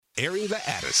Airing the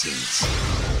Addisons.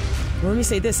 Let me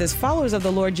say this, as followers of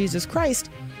the Lord Jesus Christ,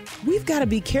 we've got to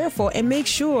be careful and make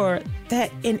sure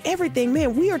that in everything,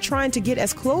 man, we are trying to get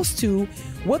as close to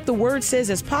what the word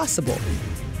says as possible.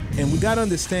 And we got to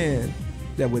understand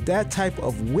that with that type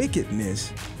of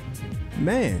wickedness,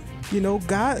 man,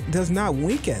 God does not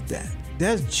wink at that.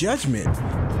 That's judgment.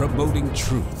 Promoting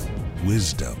truth,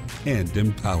 wisdom, and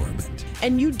empowerment.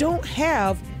 And you don't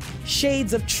have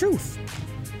shades of truth.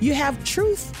 You have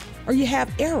truth or you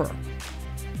have error.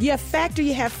 You have fact or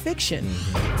you have fiction.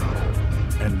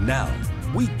 And now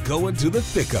we go into the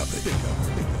thick of it.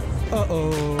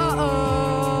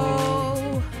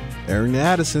 Airing the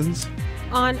Addisons.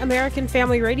 On American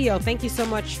Family Radio. Thank you so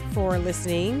much for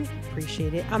listening.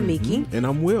 Appreciate it. I'm Miki. And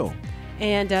I'm Will.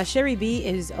 And Sherry B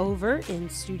is over in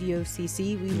Studio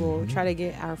CC. We will try to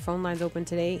get our phone lines open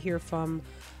today, hear from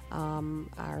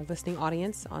our listening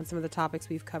audience on some of the topics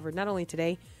we've covered, not only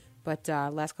today, but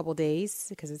last couple of days,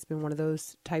 because it's been one of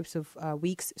those types of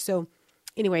weeks. So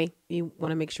anyway, we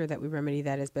want to make sure that we remedy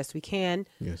that as best we can.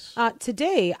 Yes.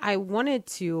 Today, I wanted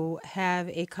to have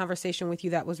a conversation with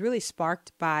you that was really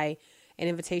sparked by an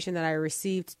invitation that I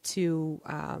received to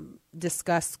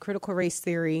discuss critical race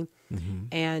theory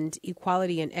and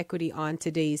equality and equity on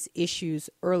today's issues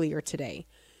earlier today.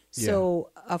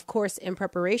 So, of course, in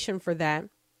preparation for that,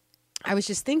 I was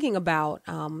just thinking about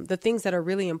the things that are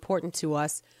really important to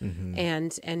us.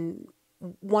 And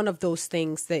one of those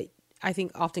things that I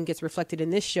think often gets reflected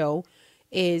in this show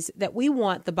is that we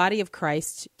want the body of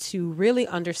Christ to really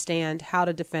understand how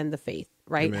to defend the faith,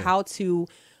 right? Amen. How to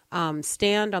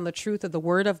stand on the truth of the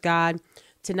word of God,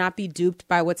 to not be duped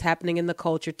by what's happening in the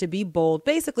culture, to be bold,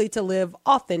 basically to live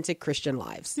authentic Christian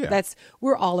lives. Yeah.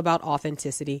 We're all about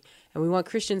authenticity, and we want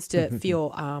Christians to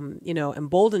feel,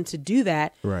 emboldened to do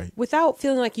that, right, without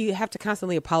feeling like you have to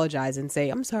constantly apologize and say,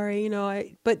 "I'm sorry,"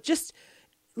 but just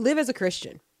live as a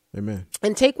Christian. Amen.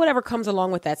 And take whatever comes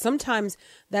along with that. Sometimes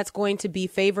that's going to be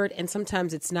favored and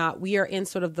sometimes it's not. We are in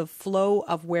sort of the flow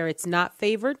of where it's not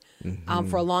favored.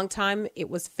 For a long time, it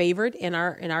was favored in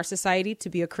our society to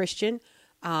be a Christian.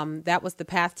 That was the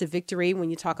path to victory when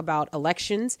you talk about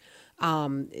elections.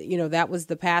 That was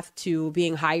the path to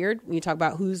being hired. When you talk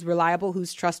about who's reliable,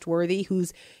 who's trustworthy,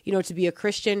 who's, to be a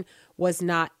Christian was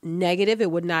not negative. It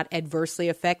would not adversely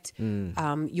affect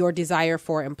your desire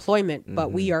for employment.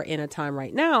 But we are in a time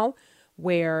right now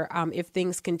where if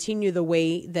things continue the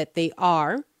way that they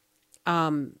are,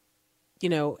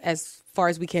 as far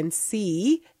as we can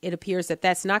see, it appears that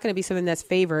that's not going to be something that's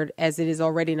favored as it is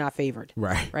already not favored.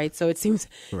 Right. So it seems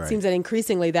that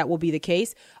increasingly that will be the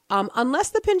case,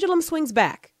 unless the pendulum swings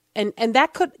back. And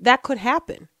that could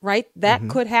happen. Right. That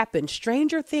could happen.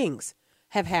 Stranger things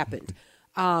have happened.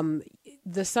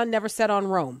 The sun never set on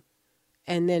Rome.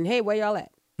 And then, hey, where y'all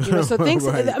at? So things,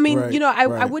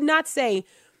 I would not say,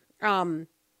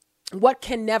 what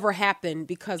can never happen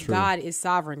because God is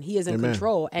sovereign. He is in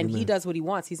control and he does what he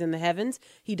wants. He's in the heavens.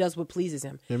 He does what pleases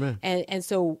him. Amen. And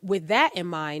so with that in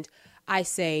mind, I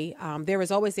say there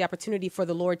is always the opportunity for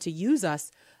the Lord to use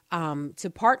us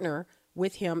to partner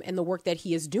with him in the work that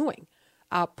he is doing.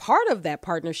 Part of that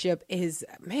partnership is,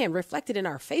 reflected in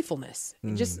our faithfulness,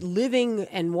 just living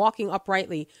and walking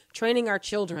uprightly, training our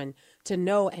children to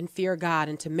know and fear God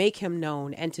and to make him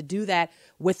known and to do that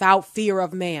without fear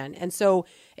of man. And so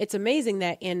it's amazing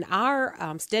that in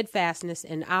our steadfastness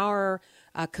and our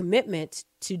commitment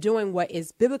to doing what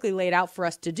is biblically laid out for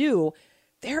us to do,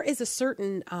 there is a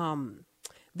certain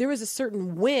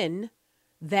win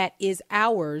that is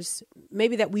ours,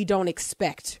 maybe that we don't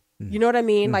expect. You know what I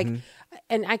mean? Like,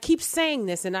 and I keep saying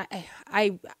this, and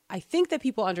I think that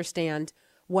people understand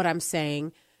what I'm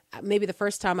saying. Maybe the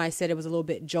first time I said it was a little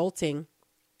bit jolting,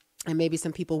 and maybe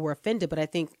some people were offended, but I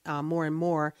think more and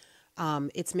more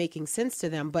it's making sense to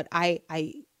them. But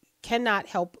I cannot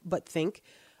help but think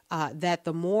that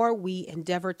the more we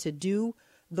endeavor to do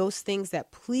those things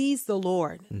that please the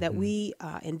Lord, that we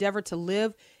endeavor to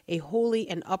live a holy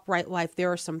and upright life,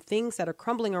 there are some things that are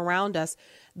crumbling around us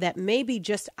that maybe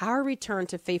just our return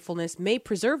to faithfulness may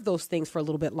preserve those things for a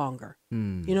little bit longer.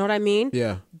 You know what I mean?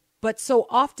 Yeah. But so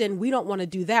often we don't want to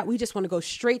do that. We just want to go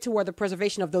straight toward the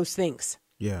preservation of those things.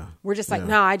 Yeah. We're just like,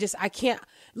 I can't.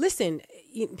 Listen,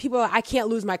 people are, I can't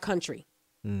lose my country.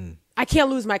 I can't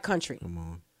lose my country. Come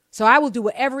on. So I will do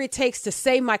whatever it takes to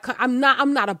save my country. I'm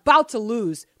not about to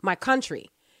lose my country.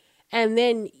 And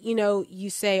then, you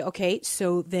say, okay,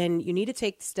 so then you need to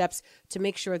take steps to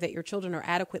make sure that your children are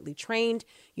adequately trained.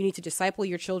 You need to disciple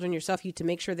your children yourself. You need to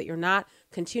make sure that you're not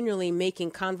continually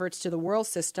making converts to the world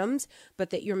systems, but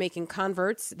that you're making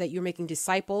converts, that you're making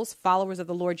disciples, followers of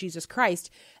the Lord Jesus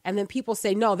Christ. And then people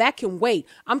say, no, that can wait.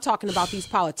 I'm talking about these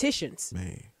politicians.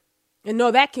 Man. And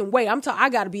no, that can wait. I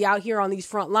got to be out here on these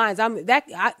front lines.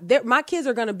 My kids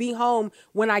are going to be home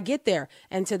when I get there.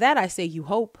 And to that, I say, you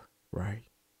hope. Right.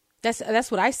 That's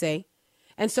what I say.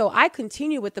 And so I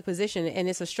continue with the position, and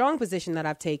it's a strong position that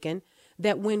I've taken,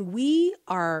 that when we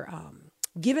are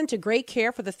given to great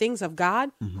care for the things of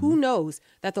God, who knows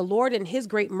that the Lord in his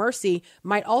great mercy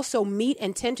might also meet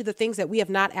and tend to the things that we have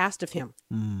not asked of him.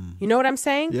 You know what I'm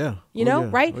saying? Yeah. You know, yeah.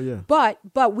 right? Oh, yeah.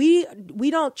 But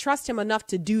we don't trust him enough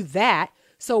to do that.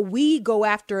 So we go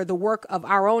after the work of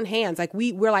our own hands. Like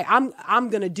we're like, I'm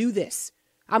going to do this.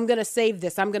 I'm going to save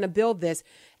this. I'm going to build this.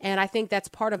 And I think that's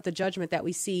part of the judgment that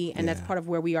we see. And that's part of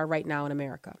where we are right now in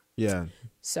America. Yeah.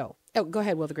 So go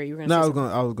ahead, Will Degree. You were going No, to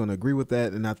say I was going to agree with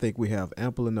that. And I think we have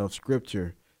ample enough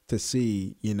scripture to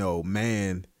see,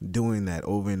 man doing that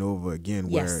over and over again,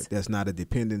 where there's not a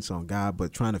dependence on God,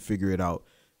 but trying to figure it out,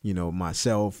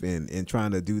 myself and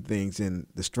trying to do things in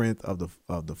the strength of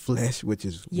the flesh, which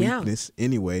is weakness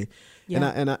anyway.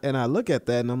 Yeah. And I look at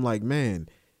that and I'm like, man,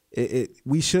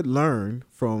 we should learn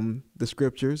from the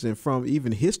scriptures and from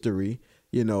even history,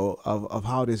 of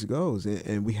how this goes.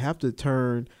 And we have to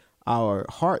turn our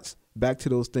hearts back to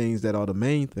those things that are the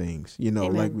main things,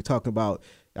 Amen. Like we talk about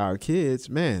our kids,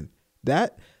 man,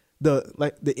 that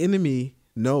the enemy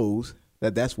knows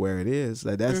that's where it is.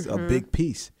 Like that's a big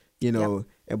piece,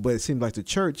 but it seems like the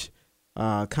church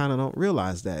kind of don't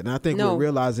realize that. And I think we're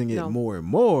realizing it more and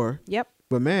more. Yep.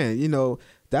 But man,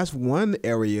 that's one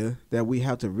area that we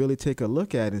have to really take a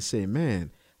look at and say,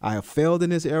 man, I have failed in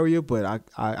this area, but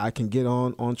I can get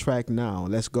on track now.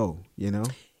 Let's go,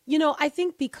 I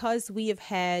think because we have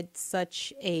had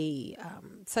such a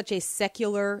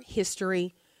secular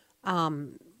history,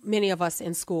 many of us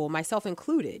in school, myself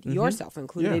included, yourself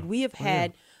included, we have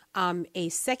had a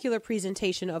secular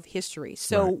presentation of history.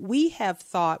 So we have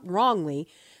thought wrongly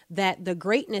that the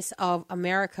greatness of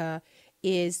America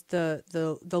is the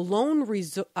lone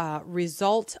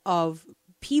result of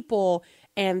people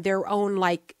and their own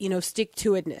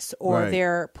stick-to-itness, or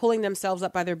they're pulling themselves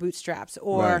up by their bootstraps,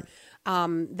 or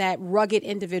that rugged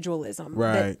individualism.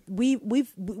 Right. That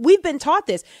we've been taught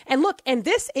this, and look, and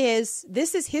this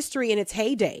is history in its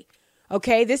heyday.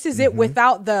 Okay, this is it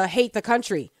without the hate the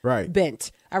country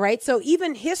bent. All right. So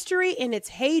even history in its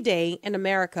heyday in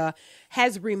America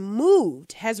has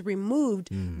removed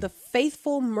the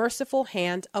faithful, merciful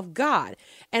hand of God.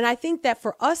 And I think that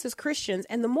for us as Christians,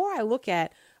 and the more I look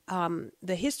at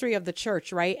the history of the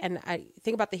church, right, and I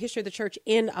think about the history of the church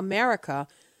in America,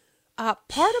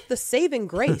 part of the saving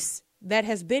grace that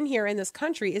has been here in this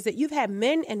country is that you've had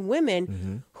men and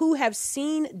women who have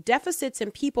seen deficits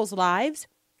in people's lives.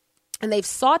 And they've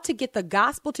sought to get the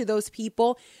gospel to those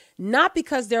people, not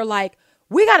because they're like,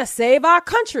 we got to save our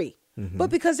country,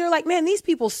 but because they're like, man, these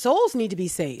people's souls need to be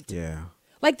saved. Yeah.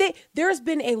 Like there's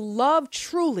been a love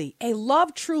truly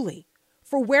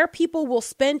for where people will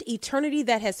spend eternity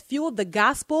that has fueled the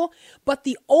gospel. But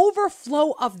the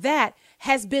overflow of that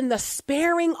has been the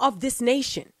sparing of this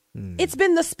nation. It's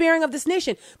been the sparing of this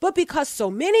nation. But because so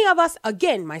many of us,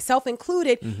 again, myself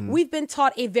included, we've been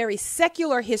taught a very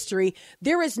secular history,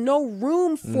 there is no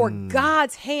room for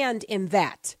God's hand in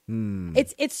that.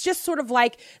 It's just sort of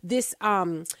like this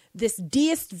this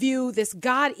deist view. This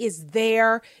God is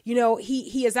there.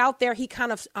 He is out there. He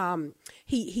kind of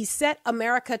he set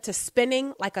America to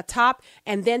spinning like a top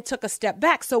and then took a step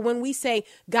back. So when we say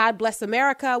God bless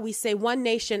America, we say one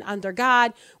nation under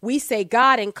God, we say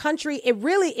God and country, it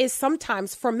really is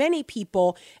sometimes for many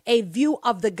people a view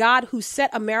of the God who set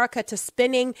America to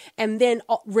spinning and then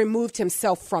removed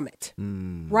himself from it.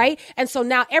 Right? And so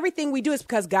now everything we do is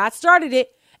because God started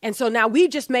it. And so now we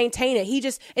just maintain it.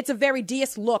 It's a very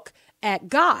deist look at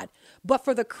God. But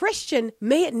for the Christian,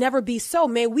 may it never be so.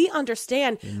 May we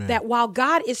understand that while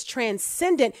God is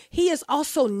transcendent, he is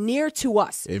also near to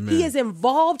us. Amen. He is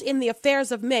involved in the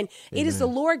affairs of men. It is the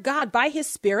Lord God by his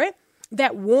Spirit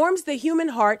that warms the human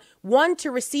heart, one, to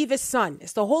receive his son.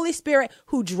 It's the Holy Spirit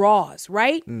who draws,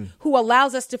 right? Who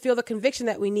allows us to feel the conviction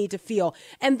that we need to feel.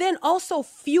 And then also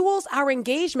fuels our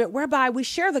engagement, whereby we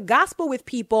share the gospel with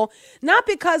people, not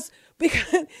because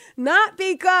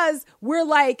we're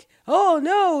like, oh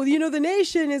no, the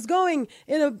nation is going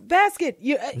in a basket.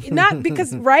 Not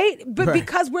because, right? But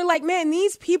because we're like, man,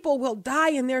 these people will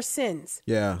die in their sins.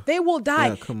 Yeah. They will die.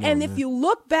 Yeah, come on, and if you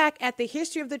look back at the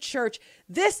history of the church,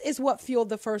 this is what fueled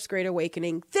the First Great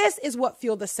Awakening. This is what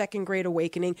fueled the Second Great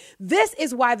Awakening. This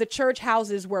is why the church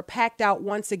houses were packed out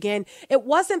once again. It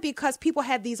wasn't because people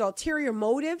had these ulterior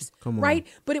motives, right?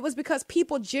 But it was because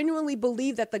people genuinely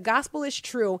believed that the gospel is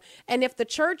true. And if the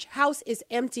church house is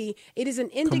empty, it is an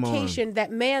indication indication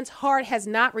that man's heart has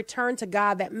not returned to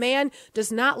God, that man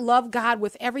does not love God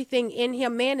with everything in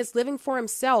him. Man is living for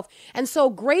himself. And so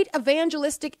great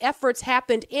evangelistic efforts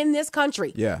happened in this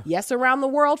country. Yeah. Yes, around the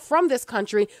world from this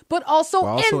country, but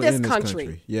also in this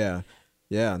country. Yeah.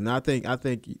 Yeah. And I think,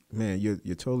 man, you're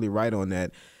totally right on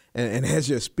that. And as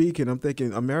you're speaking, I'm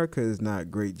thinking America is not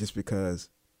great just because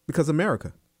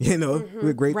America. You know,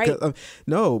 we're great. Right.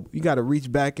 No, you got to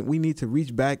reach back, and we need to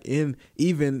reach back in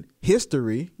even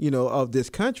history, you know, of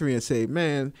this country and say,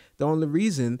 man, the only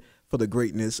reason for the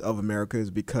greatness of America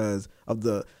is because of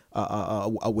the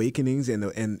awakenings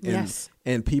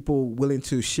and people willing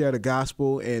to share the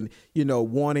gospel and, you know,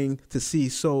 wanting to see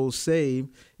souls saved,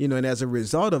 you know, and as a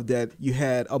result of that, you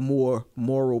had a more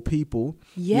moral people,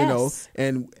 you know,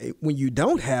 and when you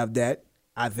don't have that,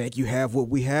 I think you have what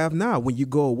we have now. When you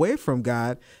go away from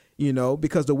God, you know,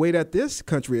 because the way that this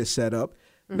country is set up,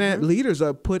 man, leaders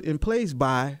are put in place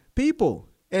by people.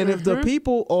 And if the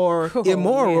people are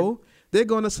immoral, they're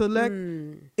going to select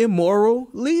immoral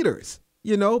leaders,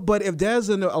 you know. But if there's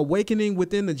an awakening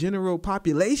within the general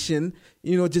population,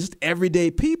 you know, just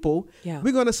everyday people,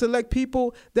 we're going to select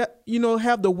people that, you know,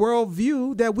 have the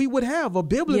worldview that we would have, a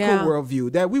biblical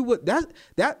worldview that we would,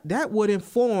 that would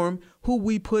inform who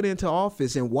we put into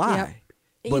office and why.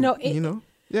 But, we don't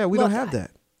have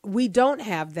that. We don't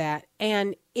have that.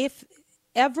 And if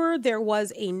ever there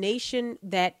was a nation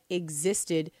that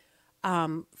existed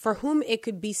for whom it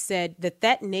could be said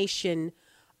that nation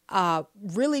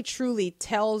really truly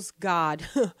tells God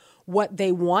what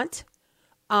they want,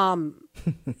 save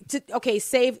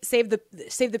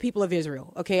the people of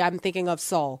Israel. Okay, I'm thinking of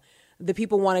Saul. The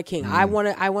people want a king. I want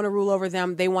to rule over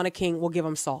them. They want a king. We'll give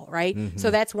them Saul, right?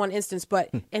 So that's one instance. But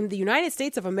in the United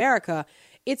States of America,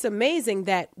 it's amazing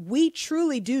that we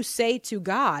truly do say to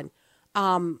God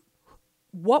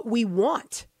what we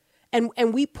want.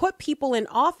 And we put people in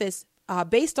office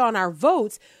based on our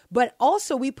votes, but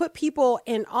also we put people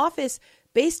in office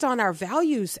based on our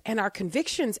values and our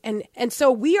convictions. And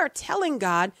so we are telling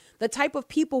God the type of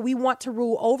people we want to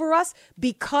rule over us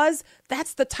because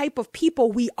that's the type of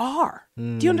people we are.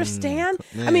 Do you understand?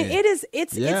 Man. I mean,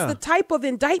 it's the type of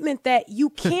indictment that you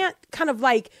can't kind of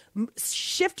like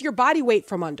shift your body weight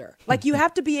from under. Like you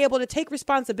have to be able to take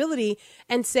responsibility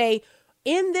and say,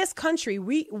 in this country,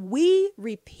 we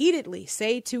repeatedly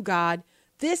say to God,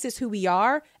 this is who we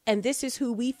are, and this is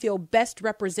who we feel best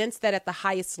represents that at the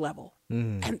highest level.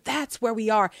 And that's where we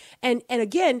are. And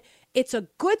again, it's a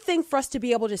good thing for us to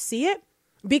be able to see it,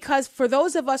 because for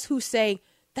those of us who say,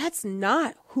 that's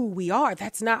not who we are,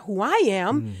 that's not who I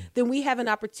am, then we have an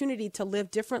opportunity to live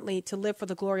differently, to live for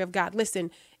the glory of God.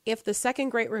 Listen, if the Second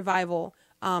Great Revival,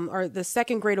 or the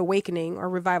Second Great Awakening or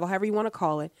revival, however you want to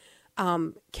call it,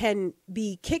 can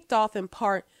be kicked off in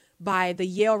part by the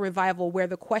Yale revival, where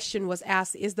the question was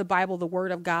asked, is the Bible the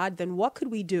word of God? Then what could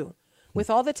we do with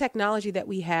all the technology that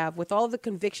we have, with all the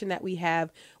conviction that we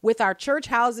have, with our church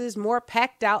houses more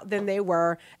packed out than they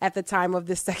were at the time of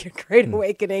the Second Great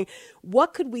Awakening?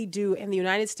 What could we do in the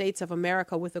United States of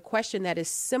America with a question that is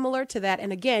similar to that?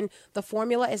 And again, the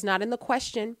formula is not in the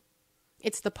question.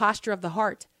 It's the posture of the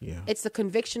heart. Yeah. It's the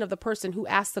conviction of the person who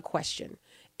asked the question.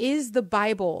 Is the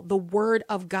Bible the word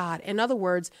of God? In other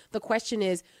words, the question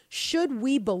is, should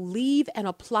we believe and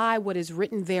apply what is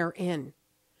written therein?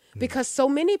 Because so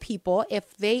many people,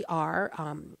 if they are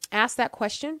asked that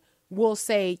question, will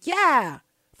say, yeah,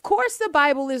 of course the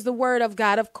Bible is the word of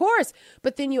God, of course.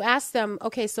 But then you ask them,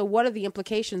 okay, so what are the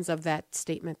implications of that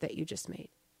statement that you just made?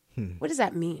 What does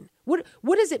that mean? What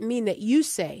does it mean that you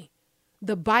say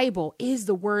the Bible is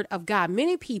the word of God?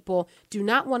 Many people do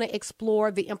not want to explore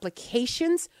the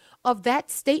implications of that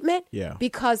statement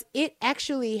because it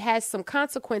actually has some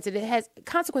consequences. It has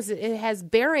consequences. It has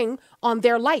bearing on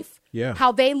their life,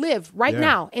 how they live right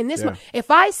now in this.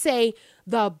 If I say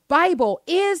the Bible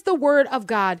is the word of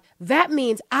God, that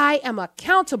means I am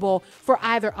accountable for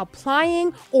either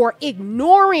applying or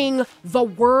ignoring the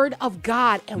word of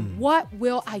God. And what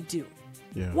will I do?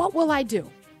 What will I do?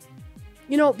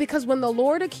 You know, because when the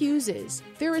Lord accuses,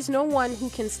 there is no one who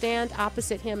can stand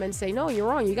opposite him and say, no, you're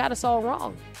wrong. You got us all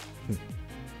wrong.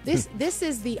 This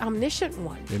is the omniscient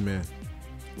one. Amen.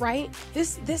 Right?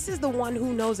 This is the one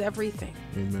who knows everything.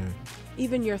 Amen.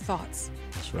 Even your thoughts.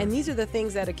 That's right. And these are the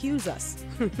things that accuse us.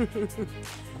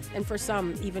 And for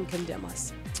some, even condemn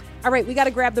us. All right, we got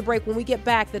to grab the break. When we get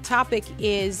back, the topic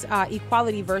is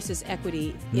equality versus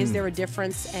equity. Is there a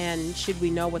difference, and should we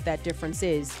know what that difference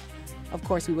is? Of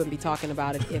course, we wouldn't be talking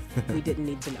about it if we didn't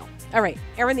need to know. All right,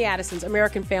 Aaron the Addisons,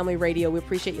 American Family Radio. We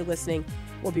appreciate you listening.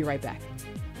 We'll be right back.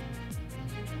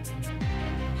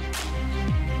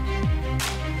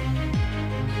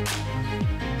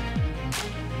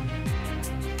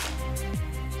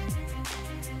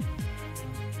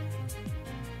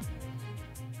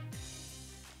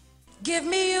 Give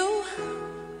me you.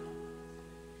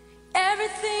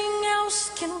 Everything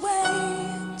else can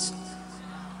wait.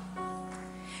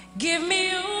 Give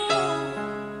me you.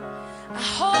 I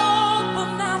hope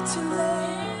I'm not too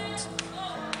late.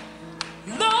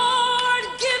 Lord,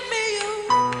 give me you.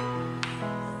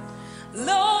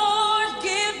 Lord,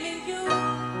 give me you.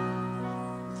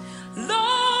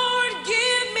 Lord,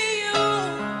 give me you.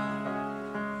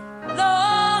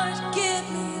 Lord, give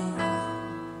me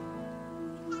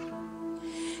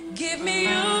you. Give me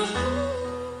you.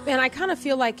 And I kind of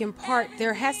feel like in part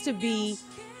there has to be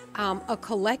a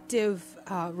collective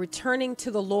returning to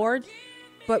the Lord,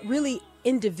 but really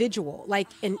individual, like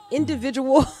an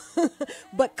individual,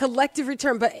 but collective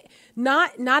return, but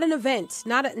not an event,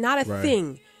 not a right.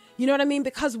 thing. You know what I mean?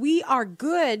 Because we are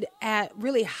good at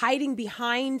really hiding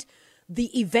behind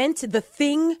the event, the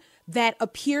thing that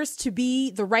appears to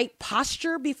be the right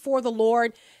posture before the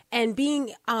Lord, and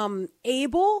being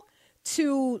able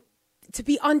to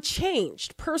be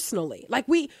unchanged personally. Like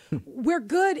we're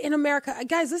good in America.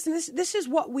 Guys, listen, this is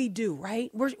what we do,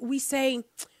 right? We say,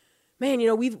 man, you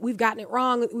know, we've gotten it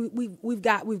wrong. We've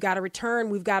got to return.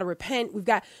 We've got to repent.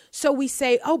 So we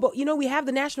say, oh, but you know, we have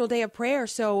the National Day of Prayer.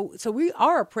 So we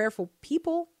are a prayerful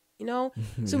people, you know?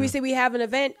 So we say we have an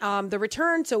event, the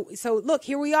return. So look,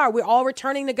 here we are. We're all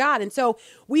returning to God. And so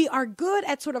we are good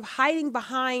at sort of hiding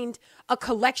behind a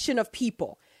collection of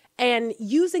people and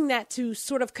using that to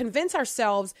sort of convince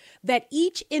ourselves that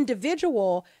each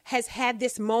individual has had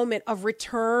this moment of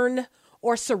return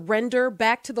or surrender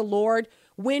back to the Lord,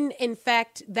 when in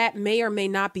fact that may or may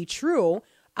not be true.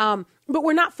 But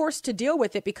we're not forced to deal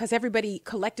with it because everybody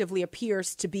collectively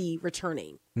appears to be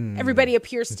returning. Everybody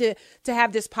appears to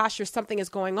have this posture, something is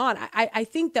going on. I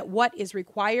think that what is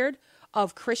required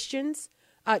of Christians,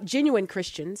 genuine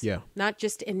Christians, not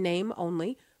just in name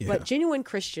only, but genuine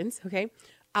Christians, okay,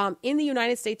 in the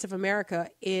United States of America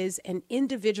is an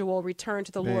individual return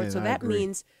to the Lord. So that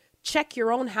means check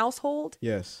your own household.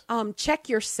 Yes. Check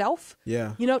yourself.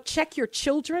 Yeah. You know, check your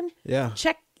children. Yeah.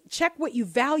 Check what you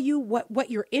value,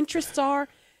 what your interests are,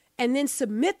 and then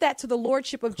submit that to the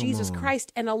Lordship of Jesus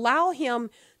Christ and allow him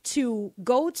to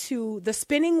go to the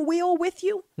spinning wheel with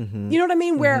you. You know what I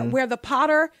mean? Where the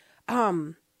potter,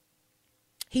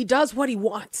 he does what he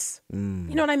wants. You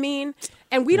know what I mean?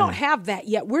 And we don't have that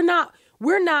yet. We're not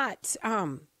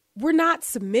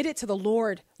submitted to the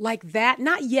Lord like that.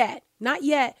 Not yet.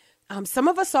 Some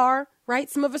of us are, right?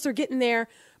 Some of us are getting there,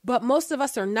 but most of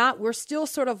us are not. We're still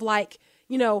sort of like,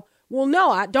 you know, well,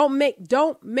 no, don't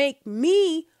make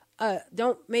me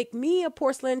a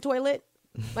porcelain toilet.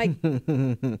 Like, you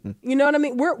know what I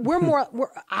mean?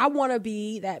 I want to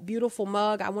be that beautiful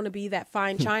mug. I want to be that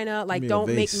fine china. Like,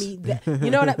 don't make me that,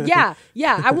 you know what yeah.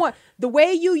 I want the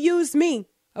way you use me.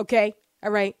 Okay.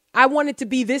 All right. I want it to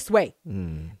be this way.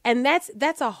 And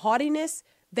that's a haughtiness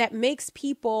that makes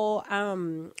people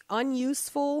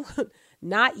unuseful,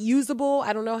 not usable.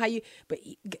 I don't know how but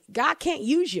God can't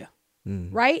use you.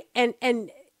 Right.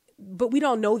 But we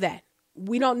don't know that.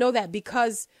 We don't know that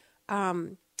because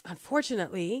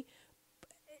unfortunately,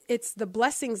 it's the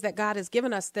blessings that God has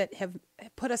given us that have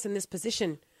put us in this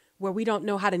position where we don't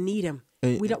know how to need him.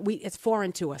 It's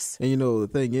foreign to us. And you know, the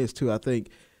thing is too, I think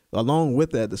along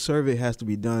with that, the survey has to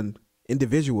be done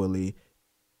individually.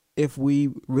 If we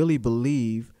really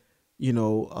believe, you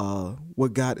know,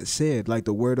 what God has said, like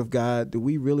the word of God, do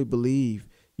we really believe,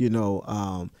 you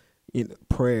know, in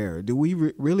prayer? Do we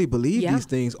really believe these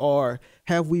things, or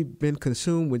have we been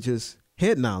consumed with just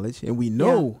head knowledge and we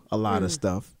know a lot of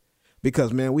stuff?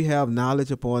 Because, man, we have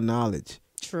knowledge upon knowledge.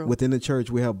 True. Within the church,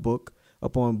 we have book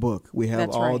upon book. We have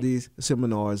all these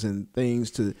seminars and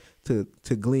things to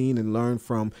glean and learn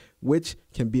from, which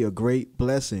can be a great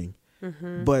blessing.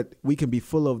 But we can be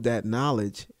full of that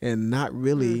knowledge and not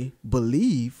really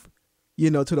believe, you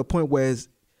know, to the point where it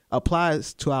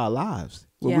applies to our lives,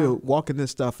 where we're walking this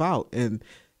stuff out. And,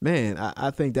 man, I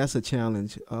think that's a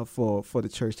challenge for the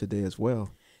church today as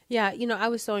well. Yeah, you know, I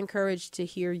was so encouraged to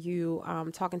hear you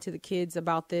talking to the kids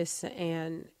about this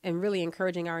and really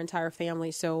encouraging our entire family.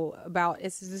 So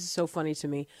this is so funny to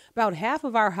me. About half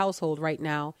of our household right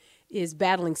now is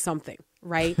battling something,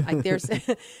 right? Like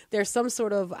there's some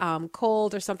sort of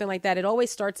cold or something like that. It always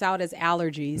starts out as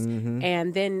allergies,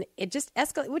 and then it just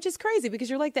escalates, which is crazy because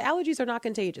you're like, the allergies are not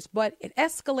contagious, but it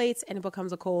escalates and it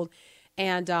becomes a cold.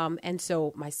 And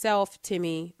so myself,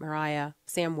 Timmy, Mariah,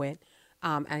 Sam Witt,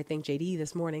 and I think JD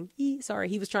this morning, he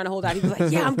was trying to hold out. He was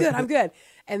like, yeah, I'm good.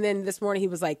 And then this morning he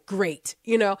was like, great,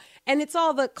 you know, and it's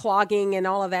all the clogging and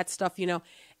all of that stuff, you know,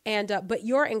 and, but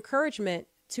your encouragement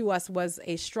to us was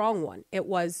a strong one. It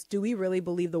was, do we really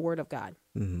believe the word of God?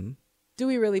 Do do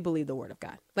we really believe the word of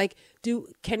God? Like,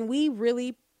 can we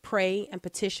really pray and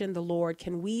petition the Lord?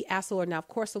 Can we ask the Lord? Now, of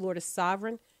course, the Lord is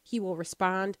sovereign. He will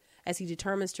respond as he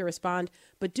determines to respond.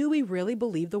 But do we really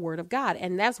believe the word of God?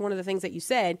 And that's one of the things that you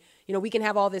said. You know, we can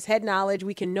have all this head knowledge.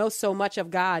 We can know so much of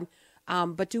God.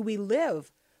 But do we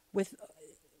live with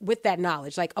that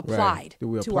knowledge, like applied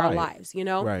to our lives, you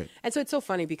know? Right. And so it's so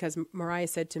funny because Mariah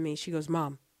said to me, she goes,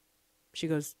 Mom, she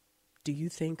goes, do you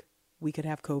think we could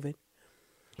have COVID?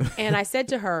 And I said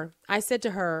to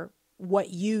her, what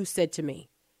you said to me.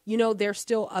 You know, there's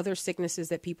still other sicknesses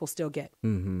that people still get.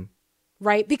 Mm-hmm.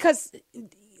 Right? Because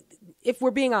if we're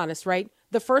being honest, right,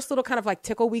 the first little kind of like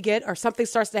tickle we get or something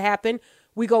starts to happen,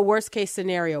 we go worst case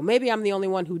scenario. Maybe I'm the only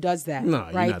one who does that. No,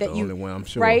 right? you're not the only one, I'm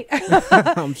sure. Right?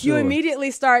 I'm sure. You immediately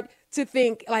start to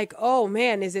think like, oh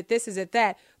man, is it this, is it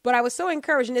that? But I was so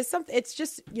encouraged. And it's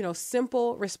just, you know,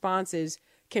 simple responses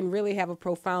can really have a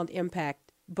profound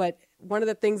impact. But one of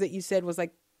the things that you said was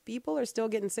like, people are still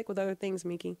getting sick with other things,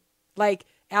 Miki. Like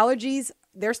allergies,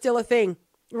 they're still a thing,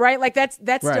 right? Like that's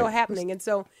right. Still happening. And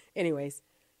so anyways,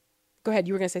 go ahead.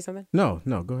 You were going to say something? No,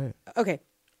 go ahead. Okay.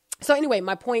 So anyway,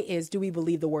 my point is, do we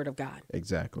believe the word of God?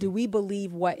 Exactly. Do we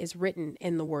believe what is written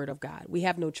in the word of God? We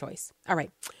have no choice. All right.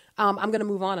 I'm going to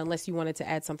move on unless you wanted to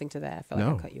add something to that. I feel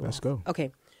like I cut you off. Let's go.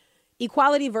 Okay.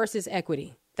 Equality versus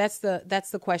equity. That's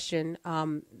the question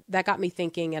that got me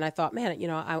thinking. And I thought, man, you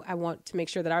know, I want to make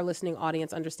sure that our listening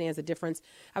audience understands the difference.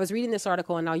 I was reading this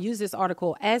article, and I'll use this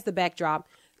article as the backdrop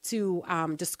to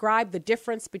describe the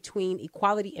difference between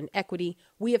equality and equity.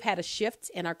 We have had a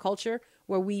shift in our culture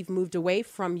where we've moved away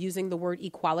from using the word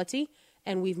equality,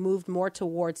 and we've moved more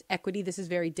towards equity. This is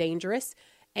very dangerous.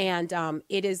 And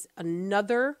it is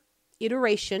another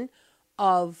iteration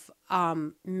of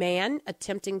man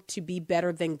attempting to be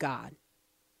better than God.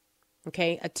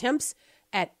 Okay, attempts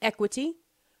at equity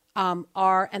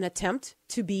are an attempt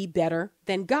to be better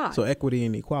than God. So equity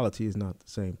and equality is not the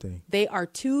same thing. They are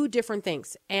two different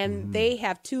things, and they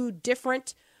have two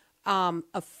different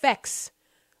effects,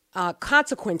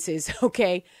 consequences,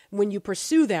 okay, when you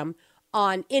pursue them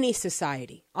on any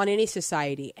society.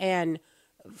 And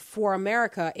for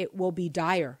America, it will be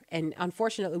dire. And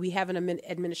unfortunately, we have an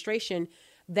administration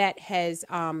that has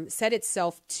set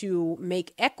itself to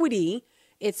make equity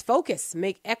its focus,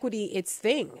 make equity its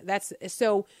thing. That's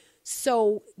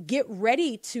so get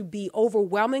ready to be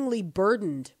overwhelmingly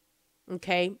burdened,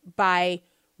 okay, by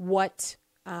what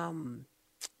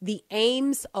the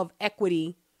aims of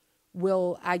equity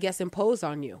will, I guess, impose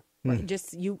on you. Right?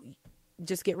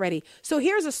 Just get ready. So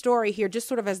here's a story here, just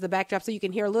sort of as the backdrop, so you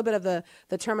can hear a little bit of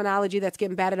the terminology that's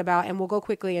getting batted about, and we'll go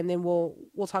quickly, and then we'll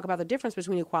talk about the difference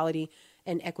between equality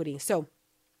and equity. So,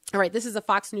 all right, this is a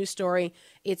Fox News story.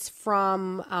 It's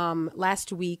from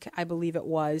last week, I believe it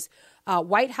was.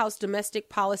 White House domestic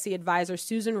policy advisor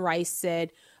Susan Rice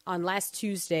said on last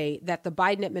Tuesday that the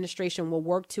Biden administration will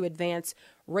work to advance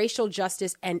racial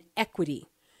justice and equity,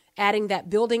 adding that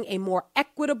building a more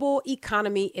equitable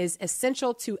economy is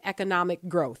essential to economic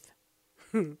growth.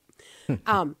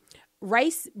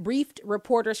 Rice briefed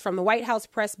reporters from the White House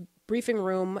press briefing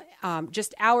room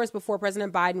just hours before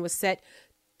President Biden was set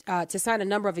to sign a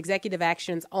number of executive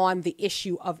actions on the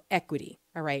issue of equity.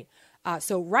 All right.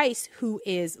 So Rice, who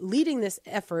is leading this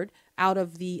effort out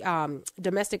of the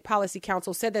Domestic Policy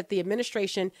Council, said that the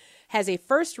administration has a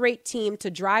first-rate team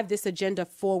to drive this agenda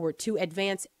forward to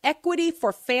advance equity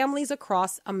for families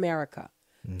across America.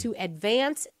 To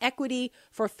advance equity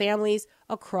for families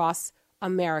across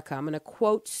America. I'm going to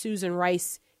quote Susan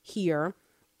Rice here,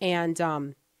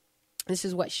 and this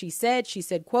is what she said. She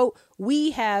said, quote,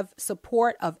 "We have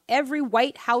support of every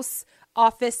White House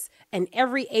office and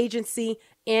every agency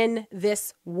in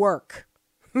this work.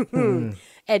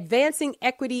 Advancing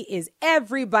equity is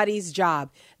everybody's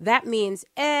job. That means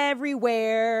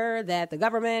everywhere that the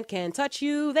government can touch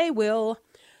you, they will.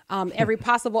 Every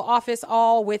possible office,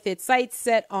 all with its sights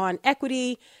set on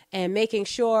equity and making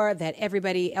sure that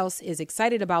everybody else is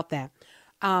excited about that."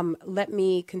 Let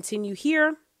me continue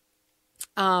here.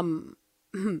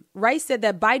 Rice said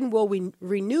that Biden will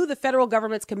renew the federal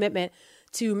government's commitment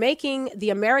to making the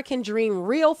American dream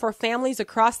real for families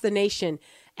across the nation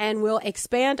and will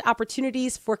expand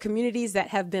opportunities for communities that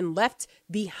have been left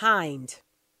behind.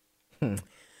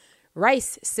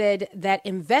 Rice said that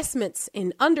investments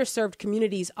in underserved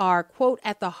communities are, quote,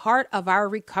 "at the heart of our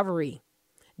recovery.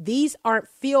 These aren't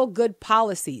feel-good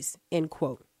policies," end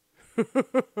quote. Here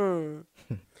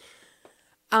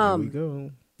we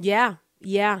go. Yeah.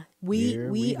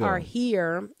 We are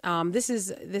here. This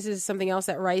is something else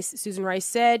that Susan Rice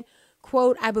said,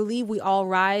 quote, "I believe we all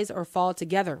rise or fall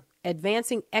together.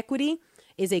 Advancing equity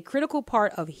is a critical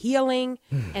part of healing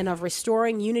and of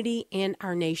restoring unity in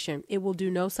our nation. It will do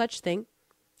no such thing.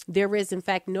 There is, in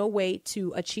fact, no way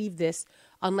to achieve this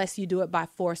unless you do it by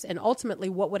force. And ultimately,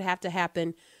 what would have to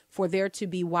happen for there to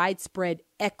be widespread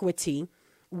equity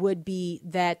would be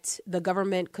that the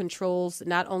government controls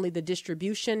not only the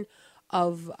distribution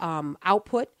of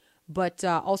output, but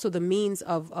also the means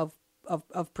of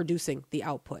producing the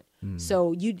output.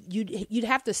 So you'd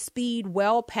have to speed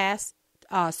well past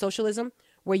socialism,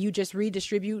 where you just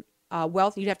redistribute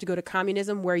wealth. You'd have to go to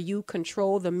communism, where you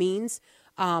control the means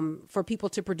for people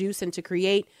to produce and to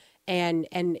create, and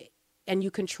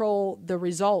you control the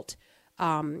result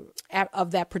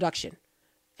of that production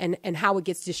and how it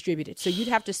gets distributed. So you'd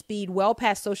have to speed well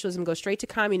past socialism, go straight to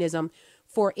communism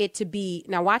for it to be.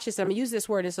 Now watch this. I'm going to use this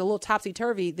word. It's a little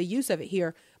topsy-turvy, the use of it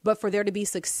here. But for there to be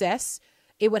success,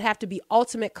 it would have to be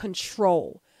ultimate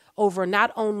control over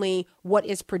not only what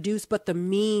is produced, but the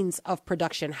means of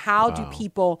production. How do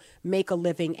people make a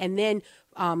living? And then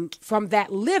from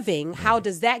that living, how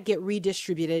does that get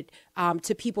redistributed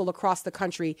to people across the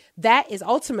country? That is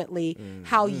ultimately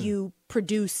how you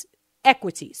produce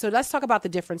equity. So let's talk about the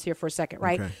difference here for a second,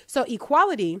 right? Okay. So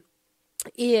equality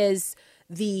is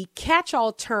the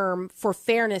catch-all term for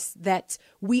fairness that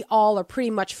we all are pretty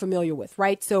much familiar with,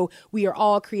 right? So we are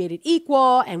all created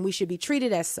equal and we should be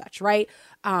treated as such, right?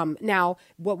 Now,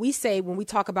 what we say when we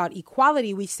talk about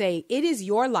equality, we say it is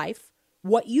your life.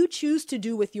 What you choose to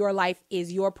do with your life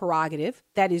is your prerogative.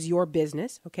 That is your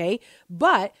business, okay?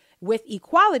 But with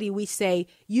equality, we say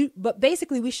but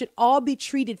basically we should all be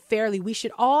treated fairly. We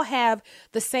should all have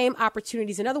the same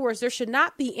opportunities. In other words, there should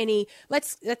not be any,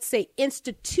 let's say,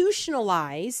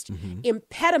 institutionalized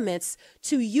impediments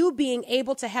to you being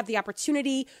able to have the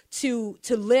opportunity to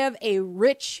live a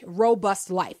rich,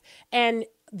 robust life. And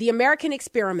the American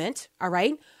experiment, all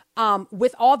right,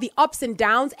 with all the ups and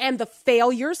downs and the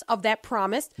failures of that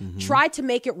promise, try to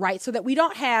make it right so that we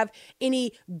don't have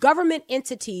any government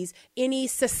entities, any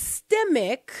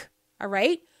systemic, all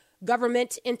right,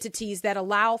 government entities that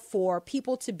allow for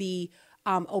people to be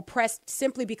oppressed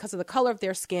simply because of the color of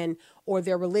their skin or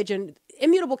their religion,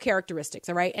 immutable characteristics,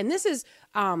 all right? And this is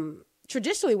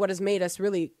traditionally what has made us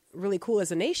really, really cool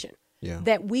as a nation. Yeah.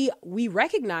 That we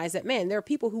recognize that, man, there are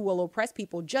people who will oppress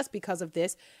people just because of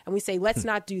this. And we say, let's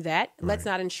not do that. Let's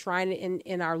not enshrine it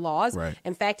in our laws. Right.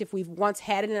 In fact, if we've once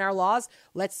had it in our laws,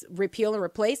 let's repeal and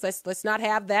replace. Let's not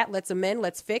have that. Let's amend.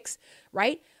 Let's fix.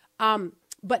 Right.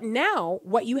 But now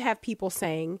what you have people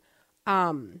saying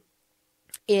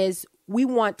is we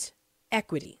want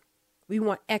equity. We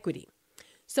want equity.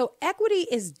 So equity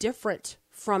is different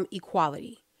from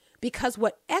equality, because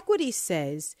what equity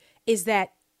says is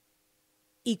that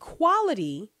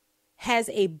equality has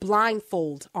a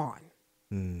blindfold on.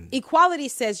 Equality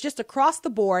says just across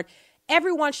the board,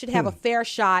 everyone should have a fair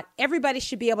shot. Everybody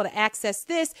should be able to access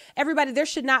this. There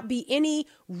should not be any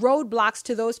roadblocks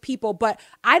to those people. But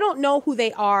I don't know who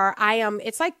they are.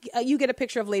 It's like you get a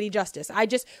picture of Lady Justice.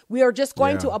 We are just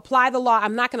going to apply the law.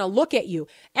 I'm not going to look at you.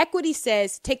 Equity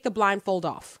says, take the blindfold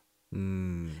off.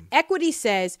 Equity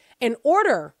says, in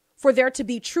order for there to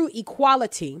be true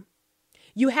equality,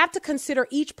 you have to consider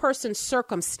each person's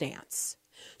circumstance.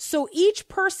 So each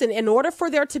person, in order for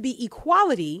there to be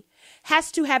equality,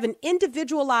 has to have an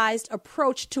individualized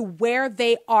approach to where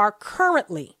they are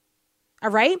currently. All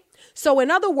right? So in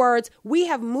other words, we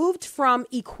have moved from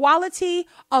equality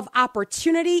of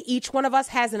opportunity. Each one of us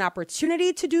has an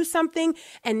opportunity to do something.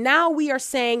 And now we are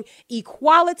saying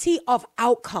equality of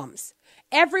outcomes.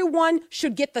 Everyone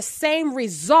should get the same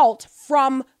result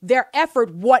from their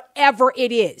effort, whatever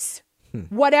it is.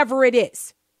 Whatever it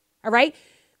is. All right.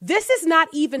 This is not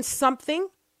even something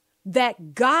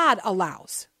that God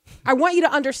allows. I want you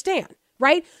to understand.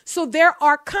 Right. So there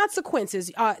are consequences.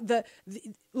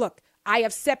 Look, I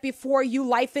have set before you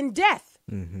life and death.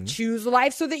 Choose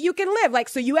life so that you can live.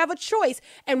 So you have a choice.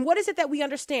 And what is it that we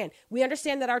understand? We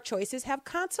understand that our choices have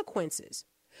consequences.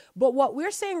 But what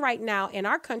we're saying right now in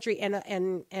our country,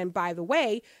 and by the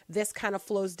way, this kind of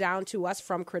flows down to us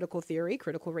from critical theory,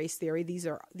 critical race theory. These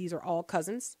are all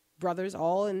cousins, brothers,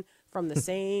 all from the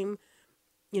same,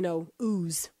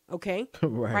 ooze. Okay.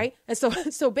 Right. And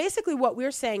so basically what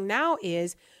we're saying now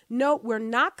is, no, we're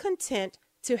not content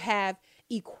to have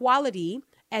equality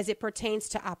as it pertains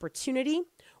to opportunity.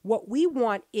 What we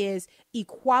want is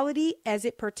equality as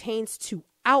it pertains to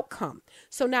outcome.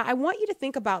 So now I want you to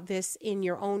think about this in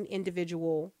your own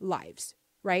individual lives,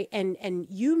 right? And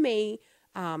you may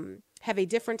have a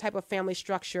different type of family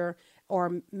structure,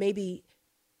 or maybe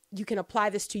you can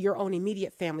apply this to your own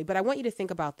immediate family. But I want you to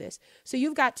think about this. So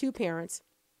you've got two parents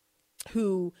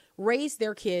who raise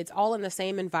their kids all in the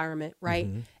same environment, right?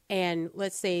 and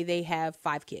let's say they have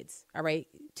 5 kids, all right?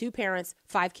 2 parents,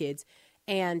 5 kids.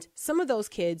 And some of those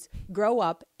kids grow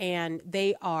up and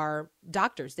they are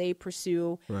doctors. They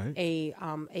pursue a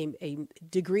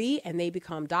degree and they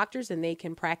become doctors and they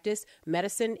can practice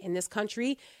medicine in this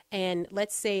country. And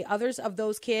let's say others of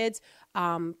those kids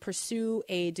pursue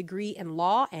a degree in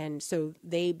law. And so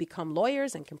they become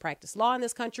lawyers and can practice law in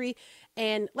this country.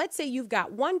 And let's say you've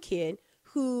got one kid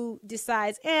who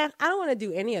decides, I don't want to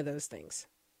do any of those things.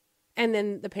 And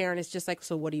then the parent is just like,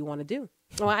 so what do you want to do?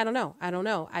 Well, I don't know.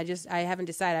 I haven't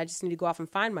decided. I just need to go off and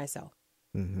find myself.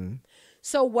 Mm-hmm.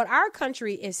 So what our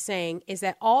country is saying is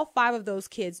that all 5 of those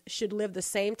kids should live the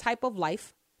same type of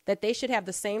life, that they should have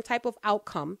the same type of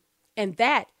outcome. And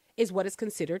that is what is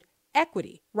considered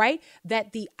equity, right?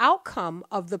 That the outcome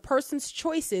of the person's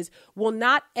choices will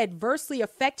not adversely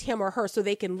affect him or her so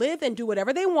they can live and do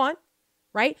whatever they want.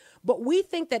 Right? But we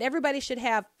think that everybody should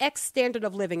have X standard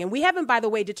of living. And we haven't, by the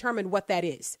way, determined what that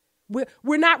is.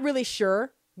 We're not really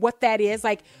sure what that is.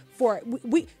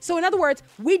 So in other words,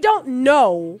 we don't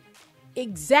know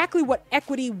exactly what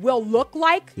equity will look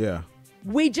like. Yeah.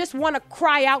 We just want to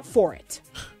cry out for it.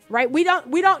 Right? We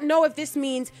don't know if this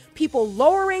means people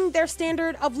lowering their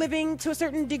standard of living to a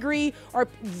certain degree or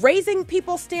raising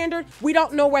people's standard. We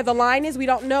don't know where the line is. We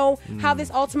don't know how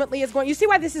this ultimately is going. You see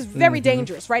why this is very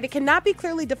dangerous, right? It cannot be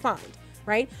clearly defined,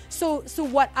 right? So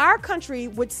what our country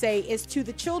would say is to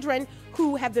the children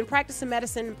who have been practicing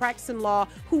medicine and practicing law,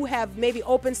 who have maybe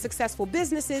opened successful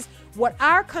businesses, what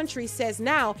our country says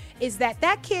now is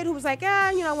that kid who was like,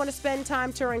 I want to spend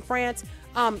time touring France,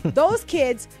 those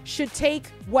kids should take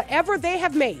whatever they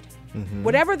have made,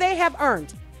 whatever they have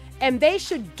earned, and they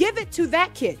should give it to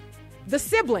that kid, the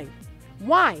sibling.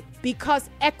 Why? Because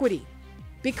equity.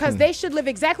 Because they should live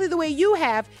exactly the way you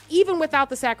have, even without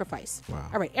the sacrifice. Wow.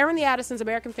 All right, Aaron the Addisons,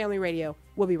 American Family Radio.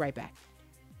 We'll be right back.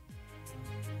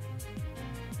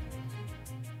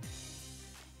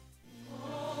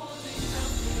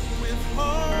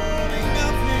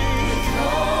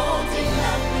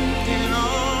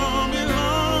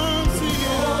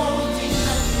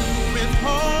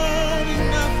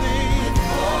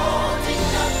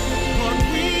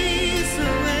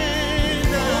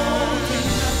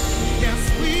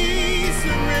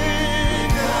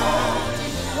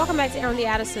 Welcome back to Aaron the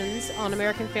Addisons on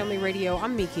American Family Radio.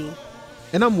 I'm Miki.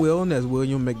 And I'm Will, and that's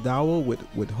William McDowell with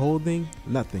Withholding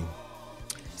Nothing.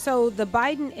 So the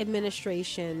Biden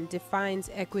administration defines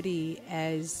equity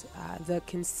as the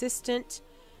consistent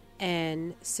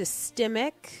and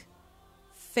systemic,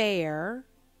 fair,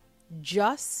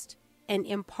 just, and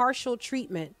impartial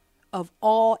treatment of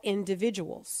all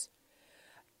individuals.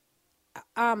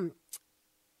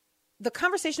 The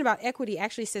conversation about equity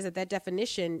actually says that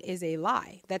definition is a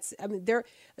lie. Let's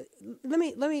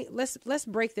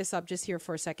break this up just here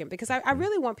for a second, because I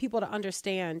really want people to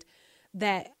understand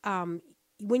that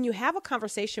when you have a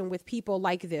conversation with people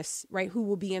like this, right, who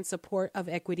will be in support of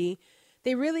equity,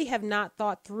 they really have not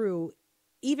thought through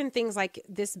even things like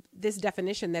this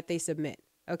definition that they submit.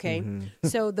 Okay. Mm-hmm.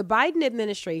 So the Biden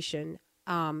administration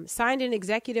signed an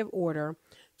executive order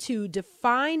to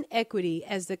define equity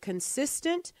as the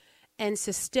consistent and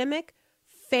systemic,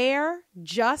 fair,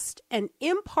 just, and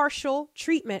impartial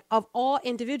treatment of all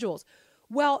individuals.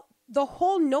 Well, the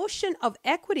whole notion of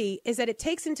equity is that it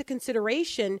takes into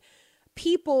consideration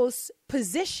people's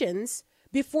positions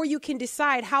before you can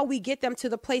decide how we get them to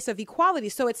the place of equality.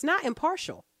 So it's not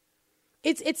impartial.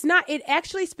 It's not. It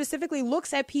actually specifically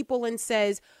looks at people and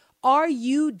says, are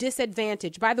you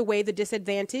disadvantaged? By the way, the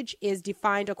disadvantage is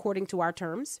defined according to our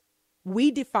terms. We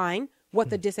define what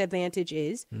the disadvantage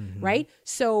is, right?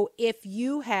 So if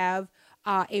you have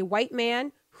a white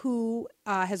man who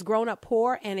has grown up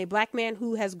poor and a black man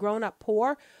who has grown up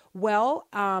poor, well,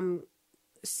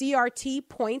 CRT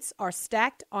points are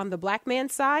stacked on the black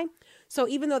man's side. So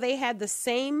even though they had the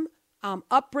same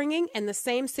upbringing and the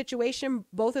same situation,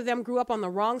 both of them grew up on the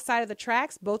wrong side of the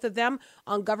tracks, both of them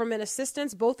on government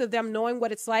assistance, both of them knowing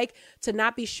what it's like to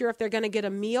not be sure if they're going to get a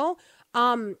meal.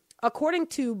 According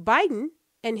to Biden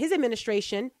and his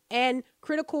administration and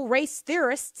critical race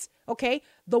theorists, okay,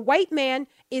 the white man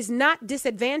is not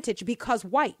disadvantaged because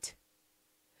white.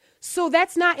 So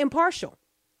that's not impartial.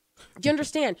 Do you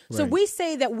understand? Right. So we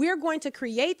say that we're going to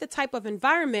create the type of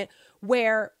environment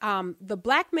where the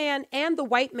black man and the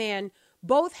white man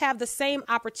both have the same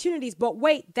opportunities. But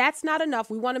wait, that's not enough.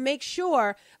 We want to make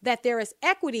sure that there is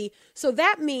equity. So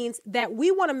that means that we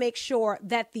want to make sure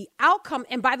that the outcome,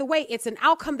 and by the way, it's an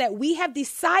outcome that we have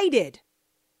decided.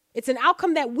 It's an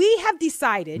outcome that we have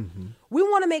decided. Mm-hmm. We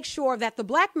want to make sure that the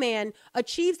black man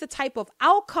achieves the type of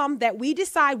outcome that we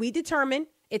decide, we determine,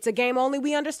 It's a game only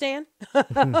we understand.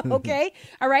 Okay.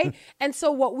 All right. And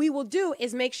so what we will do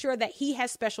is make sure that he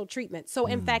has special treatment. So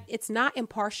in fact, it's not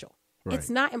impartial. Right.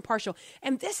 It's not impartial.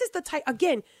 And this is the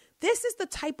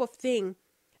type of thing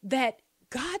that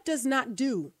God does not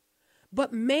do,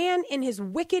 but man in his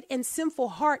wicked and sinful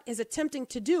heart is attempting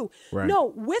to do. Right.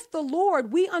 No, with the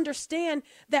Lord, we understand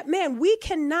that, man, we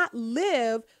cannot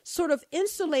live sort of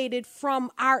insulated from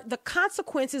the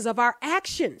consequences of our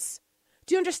actions.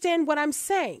 Do you understand what I'm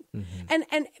saying? Mm-hmm.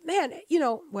 And man,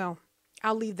 well,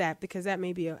 I'll leave that because that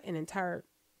may be an entire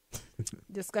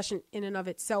discussion in and of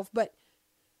itself. But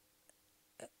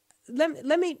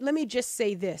let me just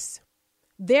say this.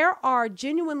 There are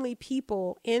genuinely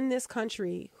people in this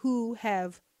country who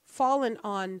have fallen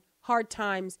on hard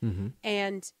times. Mm-hmm.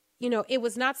 And, it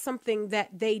was not something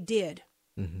that they did,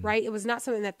 right? It was not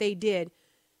something that they did.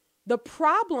 The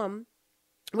problem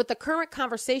with the current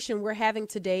conversation we're having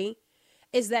today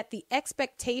is that the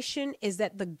expectation is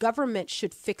that the government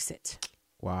should fix it.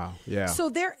 Wow. Yeah. So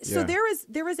there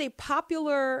is a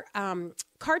popular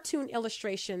cartoon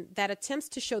illustration that attempts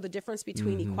to show the difference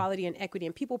between equality and equity,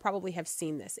 and people probably have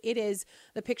seen this. It is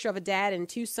the picture of a dad and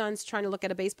two sons trying to look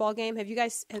at a baseball game. Have you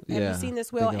guys have you seen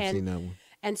this, Will? I've seen that one.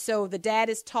 And so the dad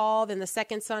is tall, then the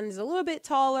second son is a little bit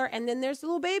taller, and then there's the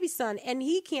little baby son, and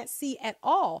he can't see at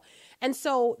all. And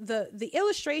so the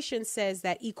illustration says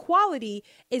that equality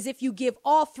is if you give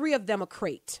all three of them a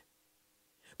crate.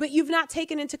 But you've not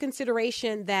taken into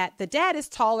consideration that the dad is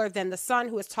taller than the son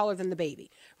who is taller than the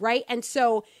baby, right? And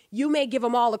so you may give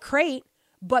them all a crate,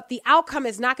 but the outcome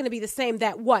is not going to be the same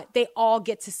that they all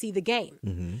get to see the game.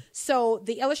 Mm-hmm. So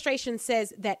the illustration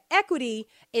says that equity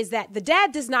is that the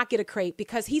dad does not get a crate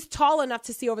because he's tall enough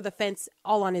to see over the fence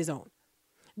all on his own.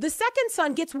 The second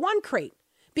son gets one crate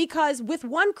because with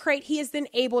one crate, he is then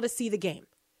able to see the game.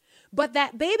 But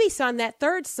that baby son, that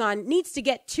third son, needs to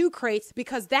get two crates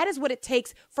because that is what it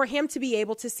takes for him to be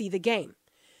able to see the game.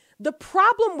 The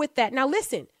problem with that, now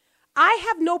listen, I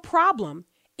have no problem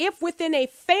if within a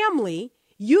family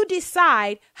you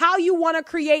decide how you want to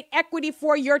create equity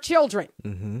for your children.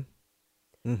 Mm-hmm.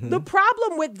 Mm-hmm. The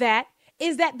problem with that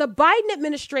is that the Biden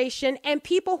administration and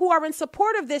people who are in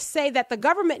support of this say that the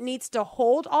government needs to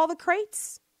hold all the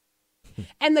crates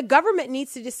and the government